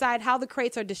needs to decide how the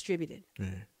crates are distributed.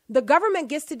 Mm. The government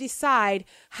gets to decide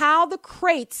how the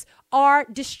crates are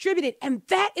distributed. And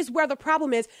that is where the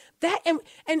problem is. And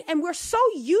we're so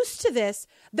used to this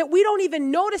that we don't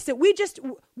even notice it.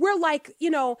 We're like,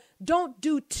 don't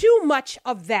do too much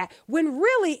of that. When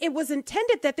really it was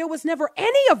intended that there was never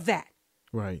any of that.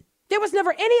 Right. There was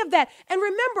never any of that. And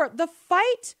remember, the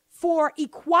fight for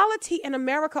equality in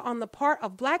America on the part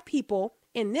of Black people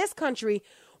in this country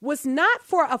was not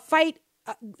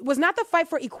the fight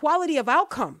for equality of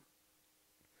outcome.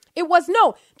 It was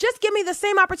just give me the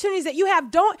same opportunities that you have.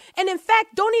 Don't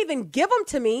even give them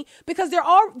to me because they're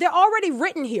already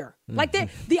written here. Mm-hmm. Like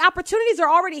the opportunities are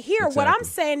already here. Exactly. What I'm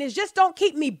saying is just don't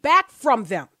keep me back from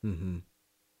them. Mm-hmm.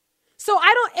 So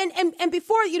I don't, and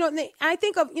before, I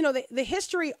think of, the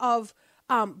history of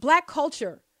Black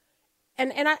culture.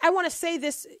 And I want to say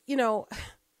this,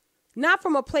 not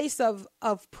from a place of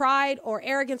pride or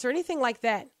arrogance or anything like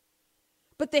that.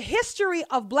 But the history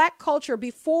of Black culture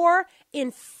before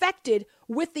infected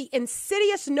with the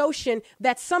insidious notion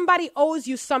that somebody owes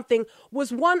you something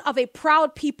was one of a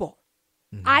proud people.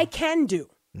 Mm-hmm. I can do,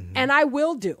 and I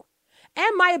will do.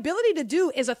 And my ability to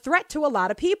do is a threat to a lot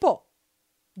of people.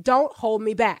 Don't hold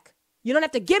me back. You don't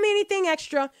have to give me anything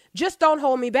extra. Just don't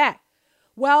hold me back.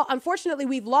 Well, unfortunately,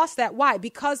 we've lost that. Why?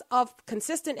 Because of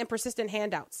consistent and persistent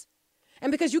handouts.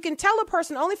 And because you can tell a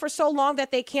person only for so long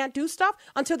that they can't do stuff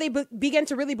until they begin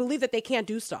to really believe that they can't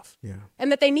do stuff. Yeah.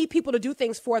 And that they need people to do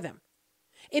things for them.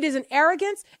 It is an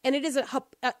arrogance and it is a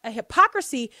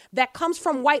hypocrisy that comes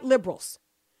from white liberals.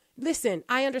 Listen,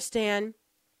 I understand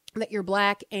that you're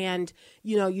Black and,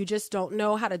 you just don't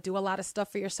know how to do a lot of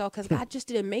stuff for yourself because God just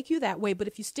didn't make you that way. But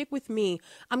if you stick with me,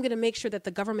 I'm going to make sure that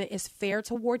the government is fair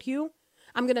toward you.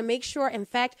 I'm going to make sure, in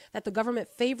fact, that the government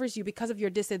favors you because of your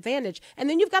disadvantage. And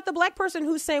then you've got the Black person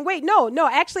who's saying, wait, no,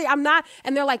 actually, I'm not.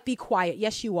 And they're like, be quiet.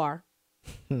 Yes, you are.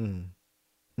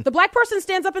 The Black person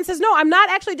stands up and says, no, I'm not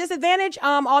actually disadvantaged.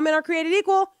 All men are created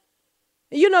equal.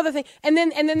 You know the thing. And then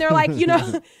they're like,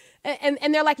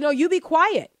 and they're like, no, you be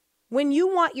quiet. When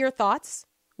you want your thoughts,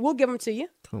 we'll give them to you.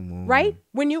 Come on. Right?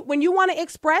 When you want to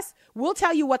express, we'll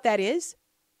tell you what that is.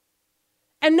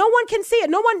 And no one can see it.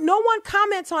 No one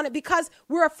comments on it because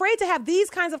we're afraid to have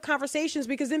these kinds of conversations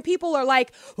because then people are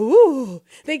like, ooh,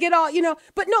 they get all,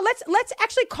 But no, let's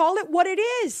actually call it what it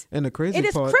is. And the crazy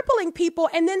part, crippling people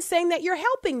and then saying that you're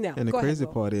helping them. And the crazy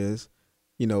part is,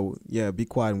 be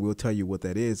quiet and we'll tell you what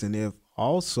that is. And if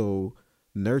also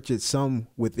nurtured some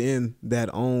within that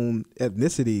own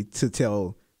ethnicity to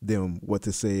tell them what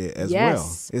to say as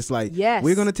well. It's like,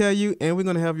 we're going to tell you, and we're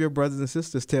going to have your brothers and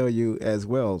sisters tell you as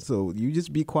well. So you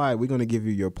just be quiet. We're going to give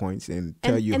you your points and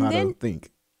tell you how to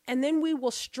think. And then we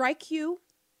will strike you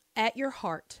at your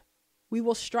heart. We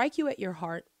will strike you at your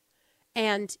heart.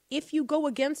 And if you go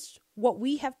against what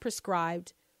we have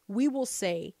prescribed, we will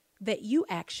say that you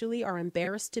actually are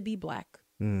embarrassed to be black.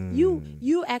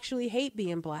 You actually hate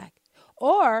being black.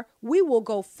 Or we will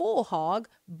go full hog,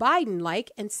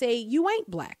 Biden-like, and say you ain't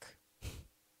black.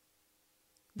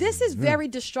 This is very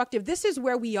destructive. This is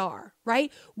where we are,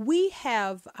 right? We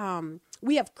have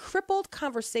crippled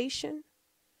conversation,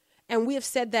 and we have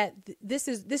said that this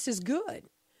is good,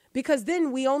 because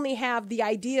then we only have the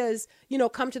ideas,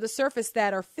 come to the surface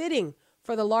that are fitting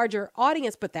for the larger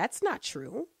audience. But that's not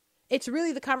true. It's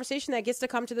really the conversation that gets to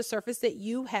come to the surface that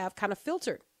you have kind of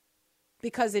filtered,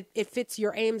 because it fits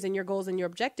your aims and your goals and your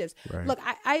objectives. Right. Look,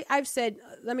 I've said,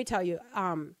 let me tell you,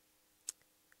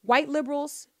 white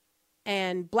liberals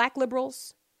and black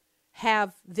liberals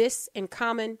have this in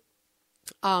common.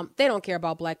 They don't care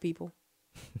about black people.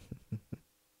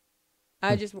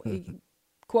 I just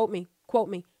quote me.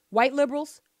 White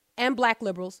liberals and black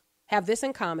liberals have this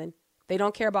in common. They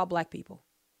don't care about black people,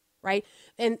 right?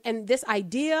 And this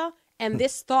idea and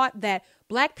this thought that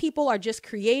black people are just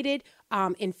created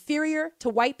inferior to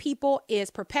white people is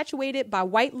perpetuated by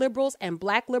white liberals and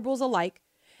black liberals alike.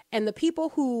 And the people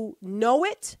who know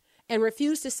it and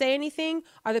refuse to say anything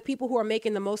are the people who are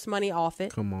making the most money off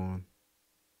it. Come on.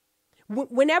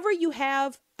 Whenever you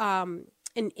have an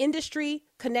industry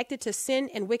connected to sin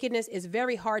and wickedness, it's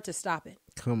very hard to stop it.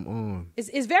 Come on.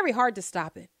 It's very hard to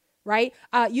stop it. Right?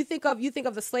 You think of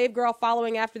the slave girl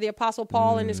following after the Apostle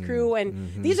Paul and his crew.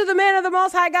 And these are the men of the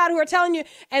Most High God who are telling you.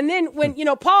 And then when,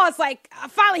 Paul is like,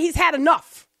 finally, he's had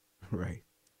enough. Right.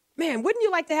 Man, wouldn't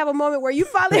you like to have a moment where you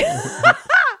finally,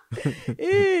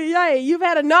 you've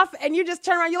had enough, and you just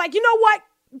turn around. You're like, you know what?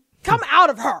 Come out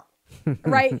of her.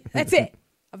 Right? That's it.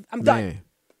 I'm done. Man.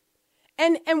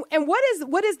 And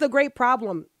what is the great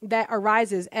problem that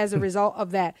arises as a result of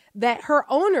that? That her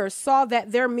owners saw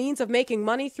that their means of making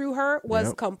money through her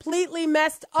was completely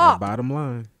messed up. Bottom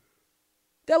line.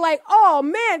 They're like, oh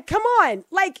man, come on.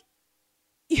 Like,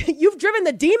 you've driven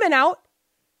the demon out.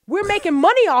 We're making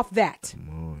money off that. Come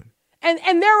on.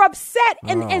 And they're upset.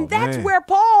 And that's where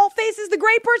Paul faces the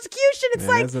great persecution. It's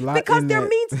like, because their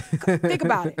means, think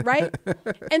about it, right?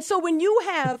 And so when you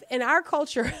have in our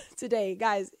culture today,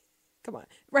 guys, come on,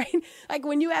 right? Like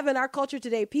when you have in our culture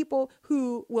today, people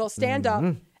who will stand up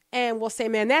and will say,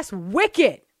 man, that's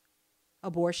wicked.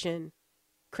 Abortion,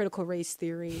 critical race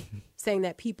theory, saying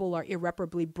that people are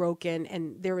irreparably broken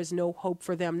and there is no hope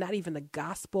for them, not even the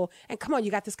gospel. And come on, you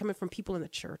got this coming from people in the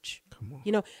church,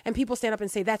 and people stand up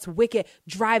and say, that's wicked.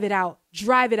 Drive it out,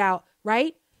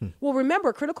 right? Well,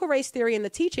 remember, critical race theory and the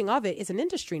teaching of it is an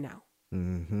industry now.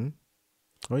 Mm-hmm.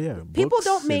 Oh, yeah. People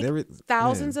don't make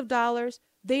thousands of dollars.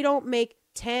 They don't make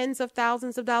tens of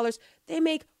thousands of dollars. They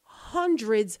make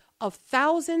hundreds of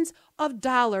thousands of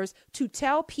dollars to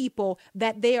tell people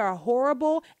that they are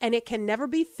horrible and it can never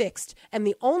be fixed. And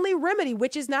the only remedy,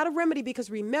 which is not a remedy, because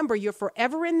remember, you're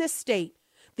forever in this state.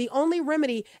 The only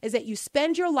remedy is that you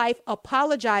spend your life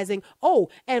apologizing. Oh,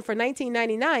 and for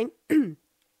 $19.99,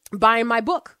 buying my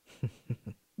book.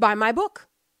 Buy my book.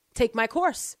 Take my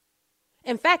course.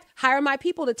 In fact, hire my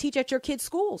people to teach at your kids'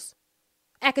 schools.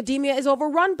 Academia is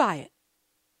overrun by it.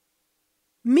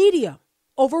 Media,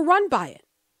 overrun by it.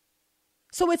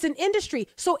 So it's an industry.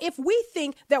 So if we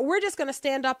think that we're just going to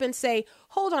stand up and say,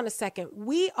 hold on a second,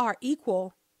 we are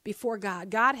equal before God.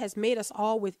 God has made us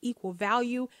all with equal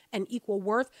value and equal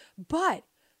worth. But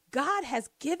God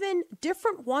has given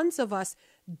different ones of us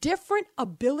different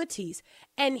abilities.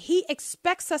 And he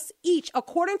expects us each,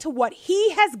 according to what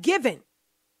he has given,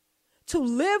 to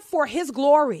live for his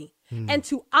glory and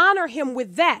to honor him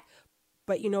with that.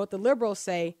 But you know what the liberals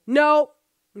say? No.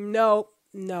 The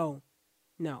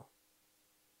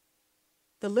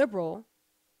liberal,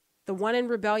 the one in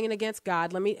rebellion against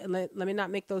God, let me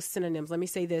not make those synonyms. Let me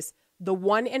say this. The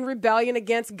one in rebellion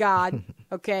against God,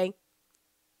 okay?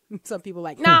 Some people are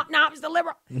like, no, it's the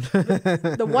liberal.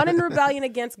 The one in rebellion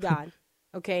against God,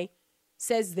 okay,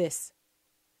 says this.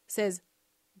 Says,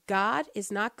 God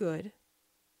is not good.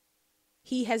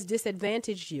 He has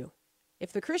disadvantaged you.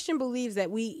 If the Christian believes that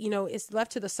it's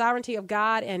left to the sovereignty of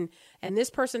God and this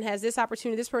person has this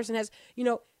opportunity, this person has,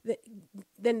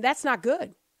 then that's not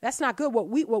good. That's not good. What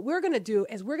we're going to do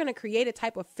is we're going to create a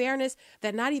type of fairness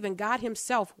that not even God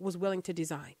himself was willing to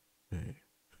design.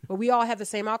 But we all have the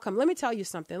same outcome. Let me tell you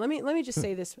something. Let me just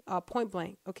say this point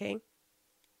blank, okay?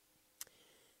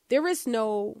 There is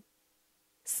no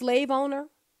slave owner.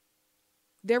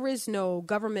 There is no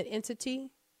government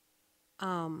entity.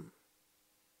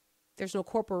 There's no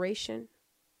corporation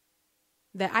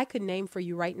that I could name for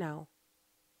you right now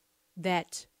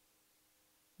that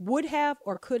would have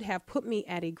or could have put me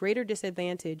at a greater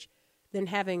disadvantage than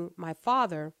having my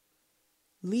father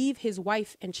leave his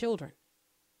wife and children.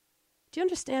 Do you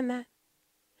understand that?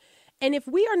 And if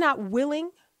we are not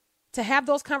willing to have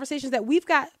those conversations, that we've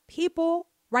got people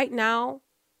right now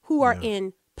who are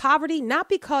in poverty, not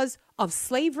because of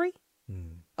slavery,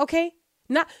 okay?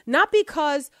 Not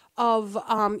because of,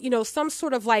 some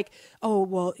sort of like,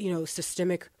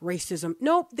 systemic racism.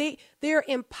 No, they're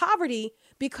in poverty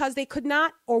because they could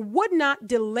not or would not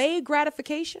delay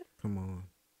gratification. Come on.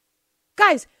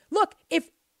 Guys, look,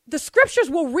 if the scriptures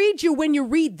will read you when you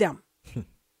read them.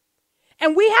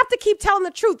 And we have to keep telling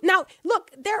the truth. Now, look,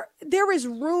 there is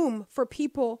room for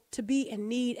people to be in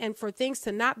need and for things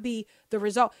to not be the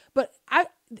result. But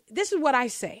this is what I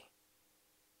say.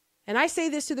 And I say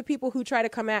this to the people who try to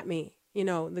come at me,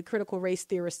 the critical race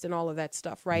theorists and all of that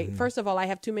stuff, right? Mm-hmm. First of all, I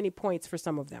have too many points for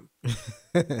some of them.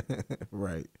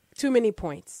 Right. Too many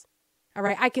points. All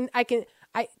right.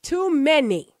 Too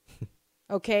many.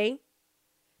 Okay.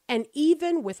 And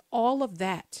even with all of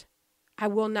that, I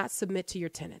will not submit to your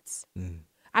tenets.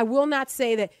 I will not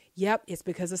say that, it's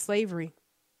because of slavery.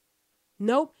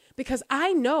 Nope, because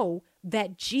I know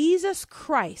that Jesus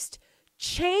Christ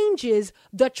changes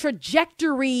the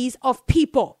trajectories of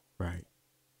people. Right.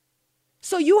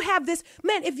 So you have this,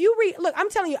 man, if you read, look,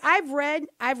 I'm telling you, I've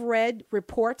read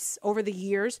reports over the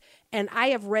years, and I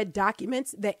have read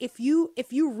documents that if you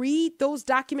read those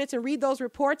documents and read those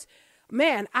reports,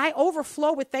 man, I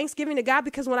overflow with thanksgiving to God,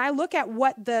 because when I look at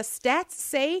what the stats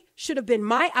say should have been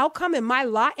my outcome and my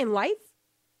lot in life,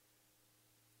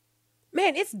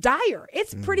 man, it's dire.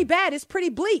 It's pretty bad. It's pretty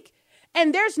bleak.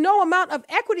 And there's no amount of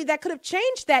equity that could have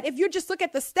changed that. If you just look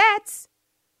at the stats,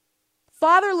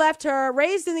 father left her,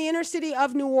 raised in the inner city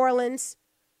of New Orleans.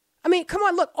 I mean, come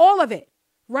on, look, all of it,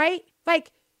 right?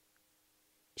 Like,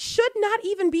 should not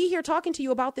even be here talking to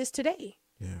you about this today.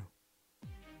 Yeah.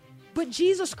 But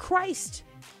Jesus Christ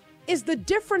is the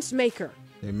difference maker.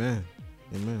 Amen.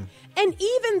 Amen. And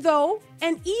even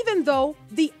though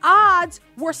the odds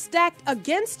were stacked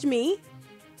against me,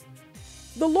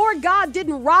 the Lord God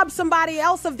didn't rob somebody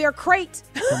else of their crate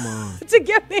to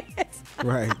give me it.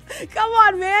 Right. Come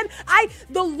on, man.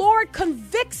 The Lord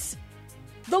convicts.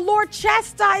 The Lord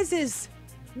chastises.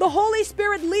 The Holy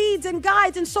Spirit leads and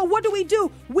guides. And so what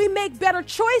do? We make better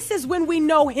choices when we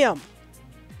know him.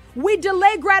 We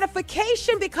delay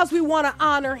gratification because we want to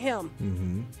honor him.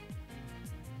 Mm-hmm.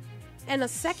 And a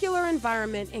secular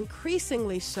environment,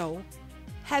 increasingly so,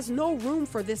 has no room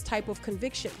for this type of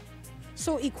conviction.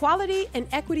 So equality and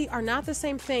equity are not the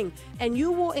same thing. And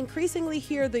you will increasingly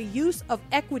hear the use of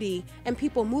equity and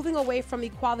people moving away from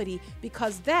equality,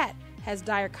 because that has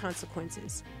dire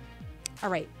consequences. All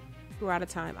right, we're out of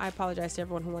time. I apologize to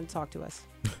everyone who wanted to talk to us.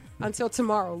 Until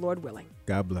tomorrow, Lord willing.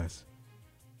 God bless.